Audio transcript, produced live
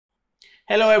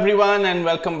Hello everyone and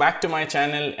welcome back to my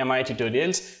channel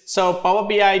MiTutorials. So Power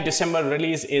BI December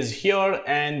release is here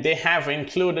and they have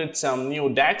included some new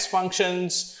DAX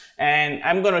functions, and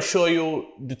I'm going to show you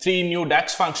the three new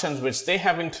DAX functions which they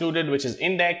have included, which is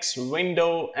index,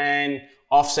 window and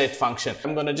offset function.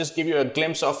 I'm going to just give you a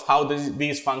glimpse of how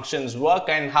these functions work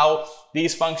and how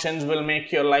these functions will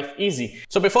make your life easy.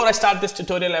 So before I start this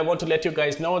tutorial, I want to let you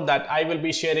guys know that I will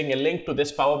be sharing a link to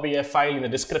this Power BI file in the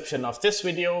description of this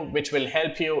video, which will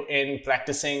help you in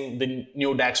practicing the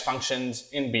new DAX functions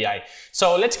in BI.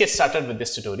 So let's get started with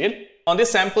this tutorial. On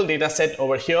this sample data set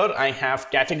over here, I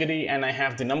have category and I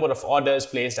have the number of orders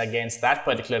placed against that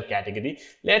particular category.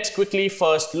 Let's quickly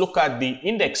first look at the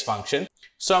index function.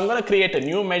 So I'm going to create a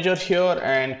new measure here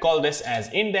and call this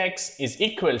as index is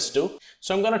equals to.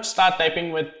 So I'm going to start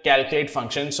typing with calculate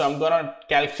function. So I'm going to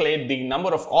calculate the number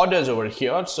of orders over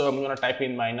here. So I'm going to type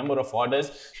in my number of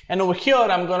orders, and over here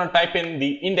I'm going to type in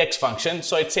the index function.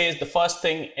 So it says the first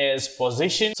thing is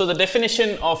position. So the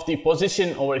definition of the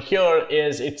position over here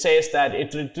is it says that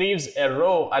it retrieves a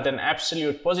row at an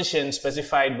absolute position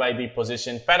specified by the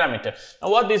position parameter.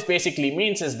 Now what this basically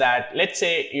means is that, let's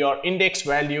say your index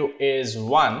value is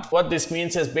 1. What this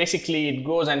means is basically it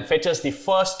goes and fetches the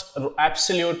first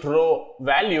absolute row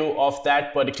value of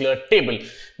that particular table.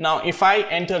 Now if I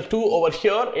enter 2 over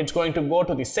here, it's going to go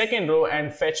to the second row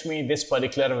and fetch me this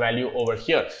particular value over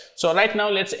here. So right now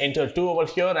let's enter 2 over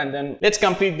here and then let's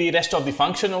complete the rest of the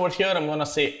function over here. I'm gonna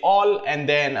say all, and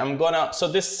then I'm gonna, so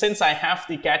this, since I have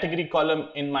the category column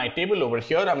in my table over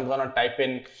here, I'm gonna type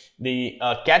in the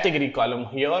category column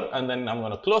here, and then I'm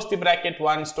going to close the bracket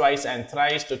once, twice and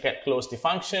thrice to close the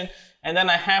function. And then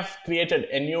I have created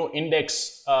a new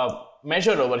index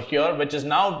measure over here, which is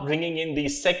now bringing in the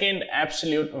second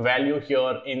absolute value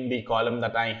here in the column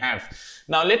that I have.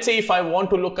 Now let's say if I want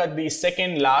to look at the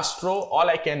second last row, all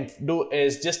I can do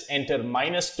is just enter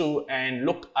 -2 and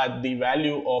look at the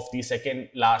value of the second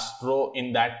last row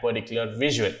in that particular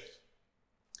visual.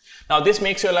 Now this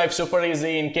makes your life super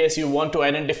easy in case you want to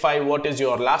identify what is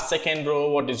your last second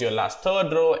row, what is your last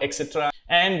third row, etc.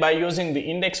 And by using the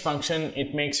index function,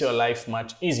 it makes your life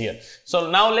much easier.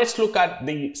 So now let's look at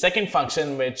the second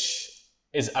function which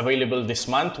is available this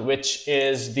month, which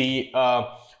is the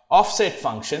offset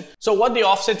function. So what the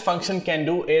offset function can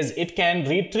do is it can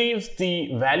retrieve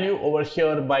the value over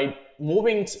here by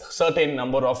moving certain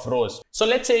number of rows. So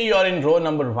let's say you are in row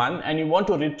number 1 and you want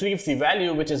to retrieve the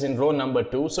value which is in row number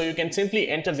 2. So you can simply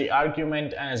enter the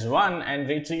argument as 1 and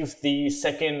retrieve the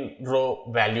second row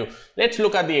value. Let's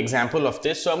look at the example of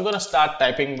this. So I'm going to start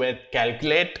typing with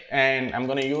calculate, and I'm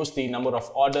going to use the number of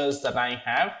orders that I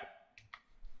have,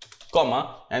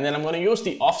 comma, and then I'm going to use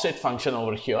the offset function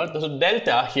over here. There's a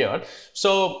delta here.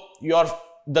 So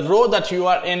the row that you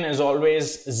are in is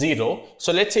always 0.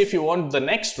 So let's say if you want the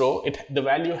next row, the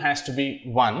value has to be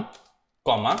 1,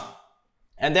 comma,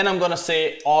 and then I'm going to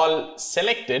say all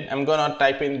selected. I'm going to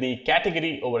type in the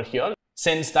category over here,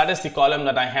 since that is the column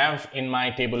that I have in my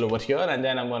table over here, and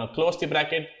then I'm going to close the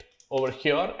bracket over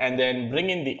here and then bring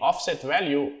in the offset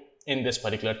value in this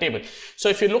particular table. So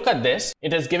if you look at this,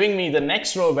 it is giving me the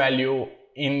next row value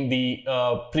in the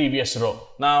previous row.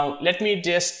 Now let me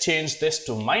just change this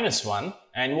to -1,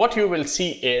 and what you will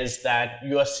see is that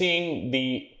you are seeing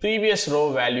the previous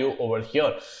row value over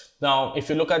here. Now if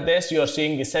you look at this, you are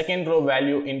seeing the second row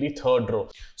value in the third row.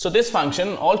 So this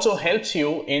function also helps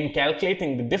you in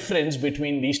calculating the difference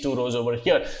between these two rows over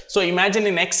here. So imagine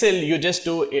in Excel you just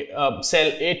do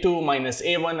cell A2 minus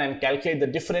A1 and calculate the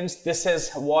difference. This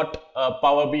is what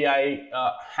Power BI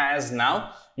has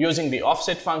now. Using the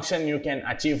offset function, you can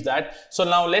achieve that. So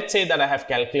now let's say that I have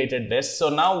calculated this. So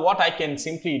now what I can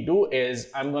simply do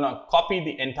is I'm going to copy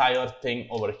the entire thing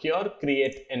over here,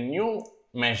 create a new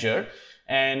measure,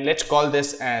 and let's call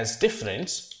this as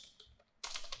difference.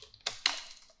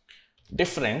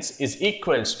 Difference is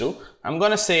equals to, I'm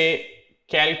going to say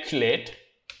calculate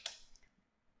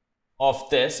of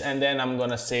this, and then I'm going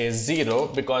to say 0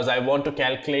 because I want to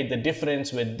calculate the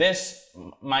difference with this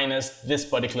minus this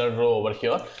particular row over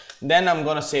here. Then I'm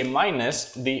going to say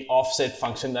minus the offset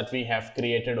function that we have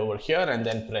created over here, and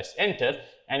then press enter.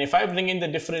 And if I bring in the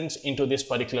difference into this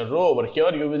particular row over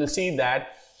here, you will see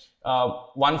that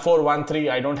 1413,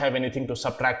 I don't have anything to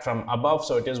subtract from above,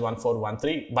 so it is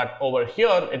 1413, but over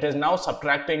here it is now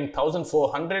subtracting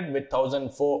 1400 with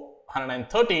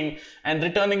 1413 and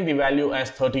returning the value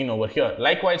as 13 over here.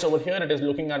 Likewise over here it is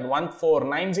looking at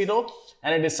 1490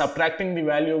 and it is subtracting the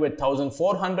value with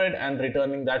 1400 and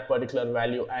returning that particular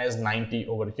value as 90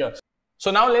 over here. So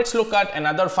now let's look at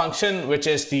another function, which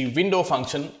is the window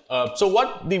function. So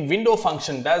what the window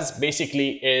function does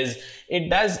basically is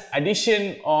it does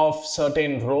addition of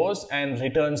certain rows and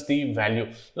returns the value.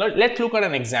 Let's look at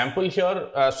an example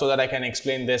here so that I can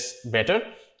explain this better.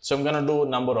 So I'm going to do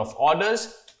number of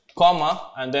orders,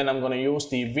 comma, and then I'm going to use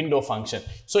the window function.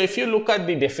 So if you look at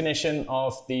the definition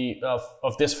of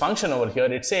this function over here,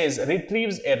 it says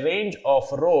retrieves a range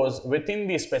of rows within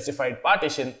the specified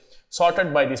partition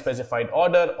sorted by the specified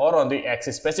order or on the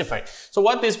axis specified. So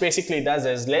what this basically does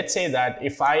is, let's say that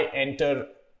if I enter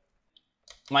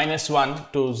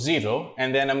 -1 to 0,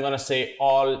 and then I'm going to say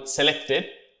all selected,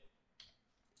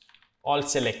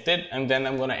 and then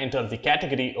I'm going to enter the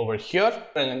category over here,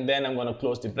 and then I'm going to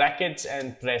close the brackets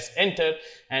and press enter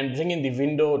and bring in the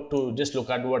window to just look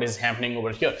at what is happening over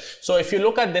here. So if you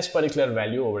look at this particular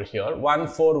value over here,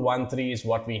 1413 is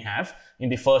what we have in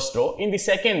the first row. In the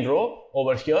second row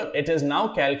over here, it is now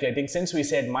calculating, since we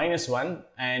said -1,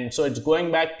 and so it's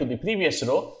going back to the previous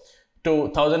row to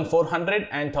 1400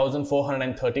 and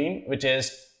 1413, which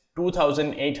is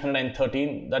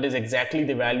 2813. That is exactly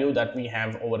the value that we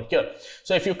have over here.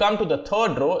 So if you come to the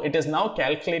third row, it is now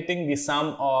calculating the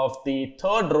sum of the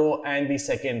third row and the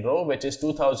second row, which is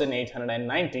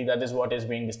 2890. That is what is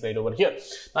being displayed over here.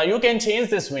 Now you can change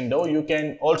this window. You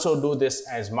can also do this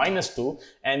as -2,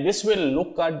 and this will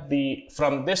look at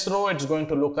from this row, it's going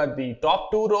to look at the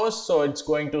top two rows. So it's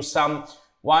going to sum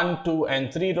 1, 2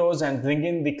 and 3 rows and bring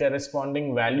in the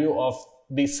corresponding value of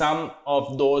the sum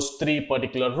of those 3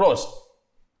 particular rows.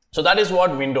 So that is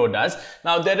what window does.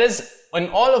 Now there is, in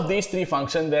all of these 3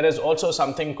 functions, there is also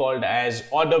something called as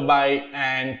order by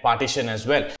and partition as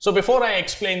well. So before I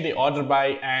explain the order by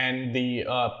and the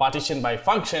partition by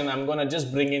function, I'm going to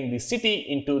just bring in the city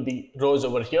into the rows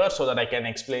over here so that I can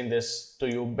explain this to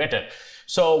you better.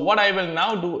 So what I will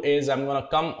now do is I'm going to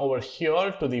come over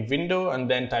here to the window and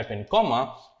then type in comma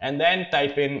and then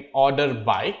type in order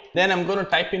by. Then I'm going to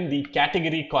type in the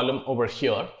category column over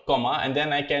here, comma, and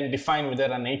then I can define whether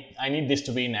I need this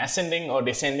to be in ascending or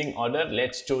descending order.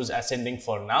 Let's choose ascending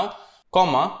for now,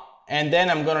 comma, and then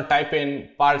I'm going to type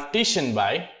in partition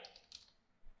by.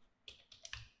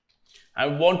 I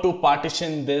want to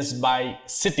partition this by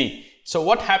city. So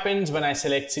what happens when I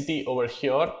select city over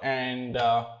here, and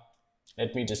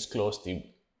let me just close the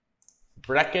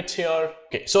brackets here.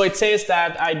 Okay, so it says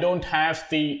that I don't have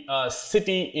the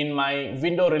city in my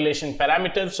window relation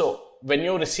parameter. So when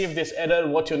you receive this error,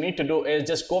 what you need to do is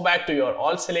just go back to your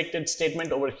all selected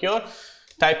statement over here,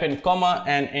 type in comma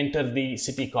and enter the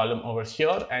city column over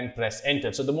here and press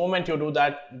enter. So the moment you do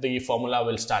that, the formula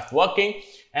will start working.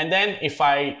 And then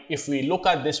if we look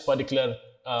at this particular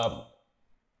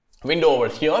window over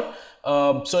here,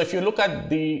 so if you look at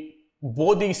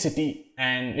both the city,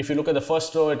 and if you look at the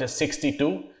first row, it is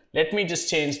 62. Let me just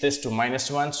change this to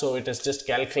 -1, so it is just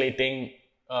calculating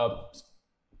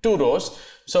 2 rows.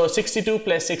 So 62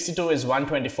 plus 62 is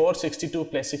 124, 62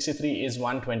 plus 63 is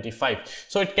 125.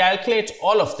 So it calculates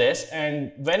all of this,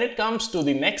 and when it comes to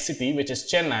the next city, which is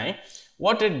Chennai,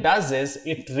 what it does is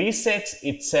it resets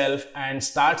itself and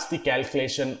starts the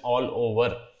calculation all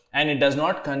over. And it does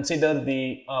not consider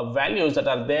the values that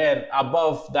are there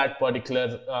above that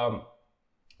particular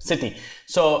city.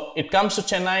 So it comes to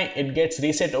Chennai, it gets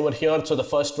reset over here. So the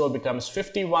first row becomes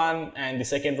 51 and the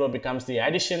second row becomes the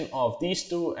addition of these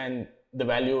two, and the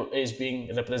value is being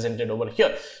represented over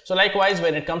here. So likewise,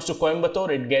 when it comes to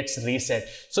Coimbatore, it gets reset.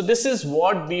 So this is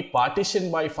what the partition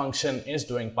by function is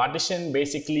doing. Partition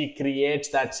basically creates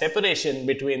that separation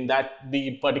between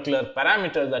the particular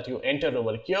parameter that you enter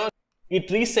over here. It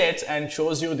resets and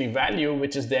shows you the value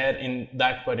which is there in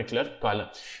that particular column.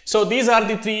 So these are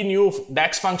the 3 new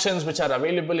DAX functions which are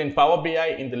available in Power BI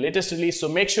in the latest release. So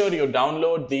make sure you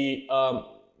download the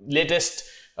latest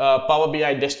Power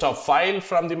BI desktop file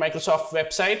from the Microsoft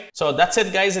website. So that's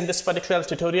it guys in this particular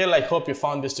tutorial. I hope you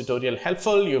found this tutorial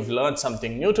helpful. You've learned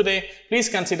something new today. Please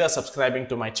consider subscribing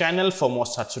to my channel for more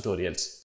such tutorials.